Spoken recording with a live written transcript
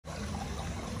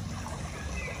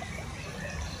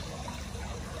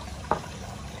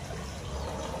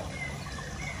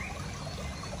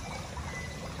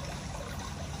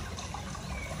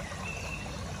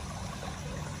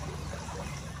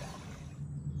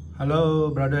Hello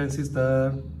brother and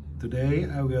sister. Today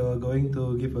I will going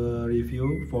to give a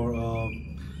review for a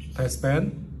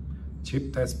testpen,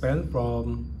 cheap testpen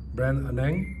from brand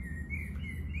Aneng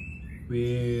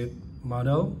with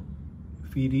model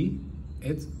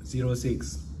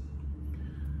VD806.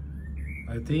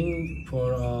 I think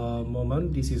for a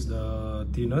moment this is the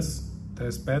thinnest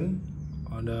testpen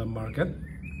on the market,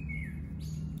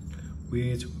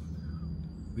 which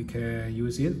we can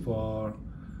use it for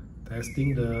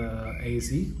testing the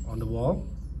AC on the wall.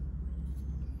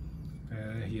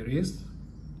 Here is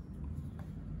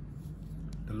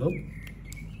the loop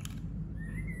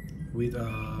with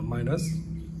a minus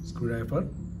screwdriver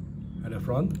at the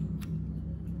front.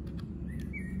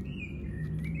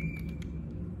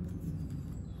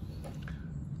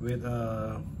 With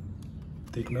a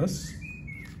thickness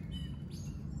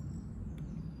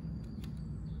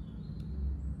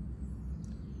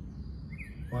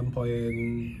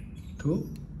 (1.2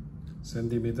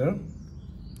 centimeter)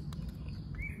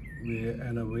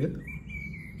 and a width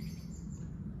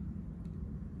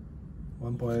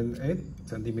 1.8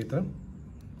 centimeter.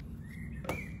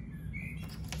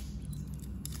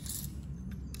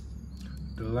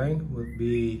 The length would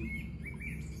be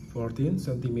 14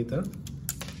 centimeter.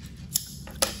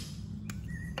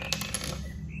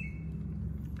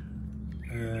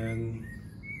 And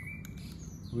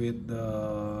with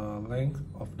the length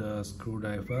of the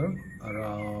screwdriver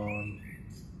around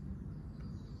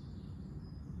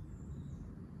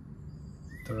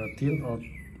 13 or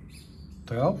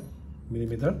 12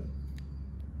 millimeter.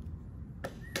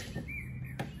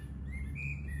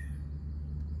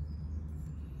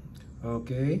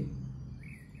 Okay,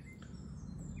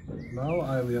 now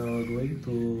I will going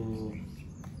to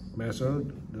measure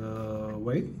the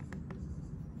weight.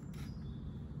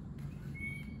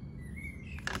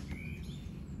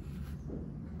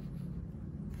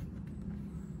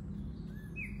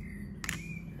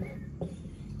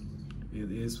 It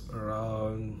is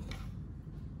around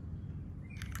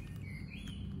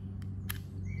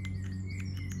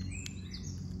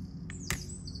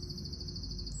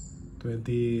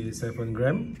 27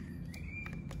 grams.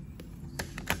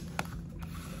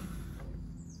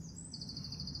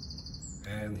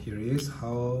 And here is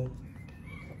how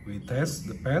we test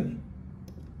the pen.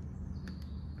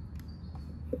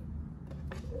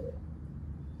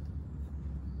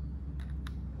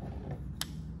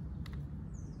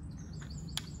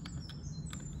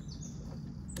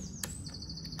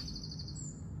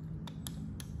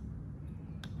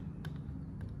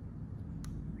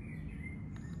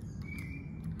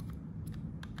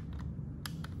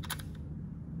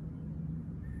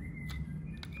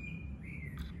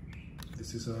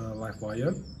 This is a live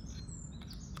wire.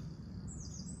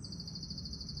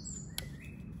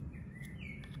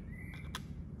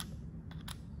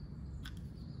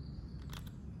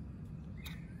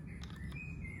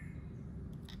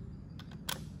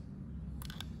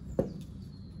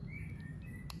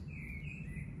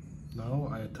 Now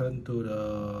I turn to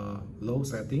the low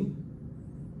setting.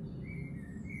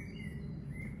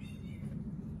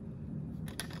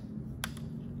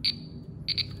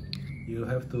 You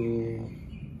have to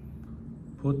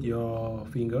put your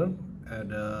finger at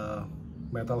the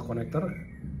metal connector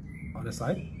on the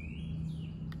side.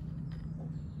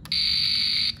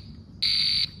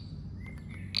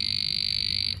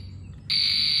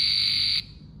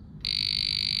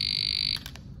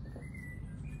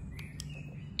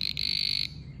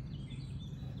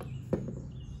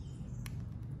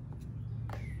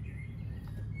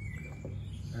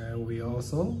 And we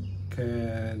also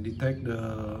can detect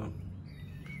the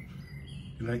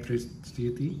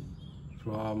electricity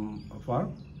from afar.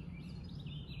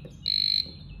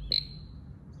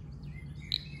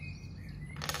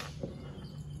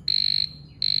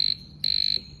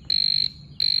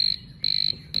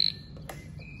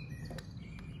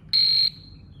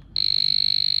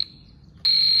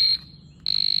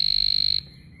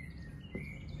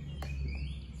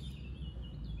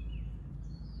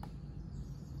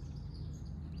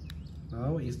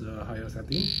 Now is the higher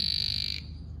setting.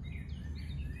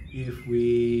 If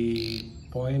we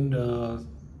point the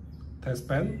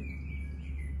testpen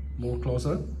more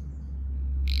closer,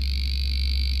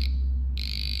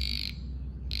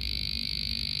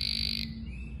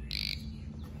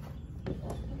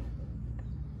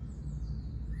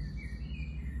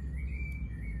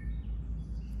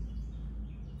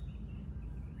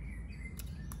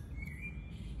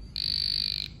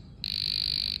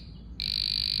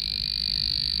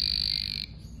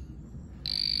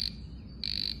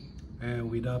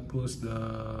 and without press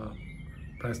the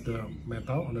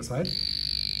metal on the side.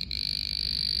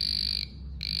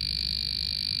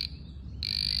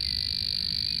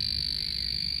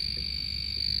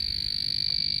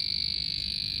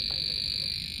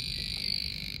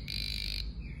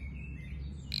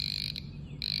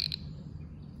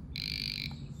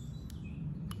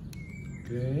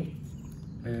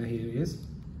 And here is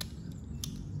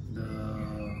the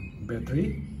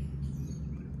battery,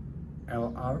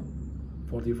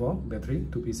 LR44 battery,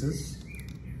 2 pieces,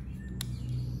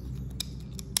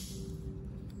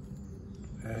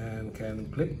 and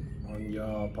can clip on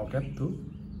your pocket too.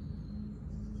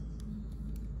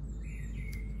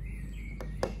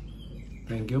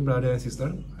 Thank you, brother and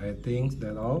sister. I think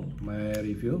that's all my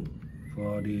review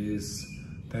for this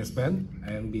test pen.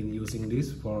 I've been using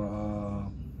this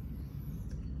for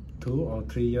 2 or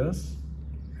 3 years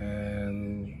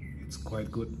and it's quite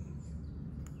good.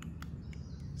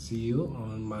 See you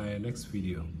on my next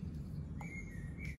video.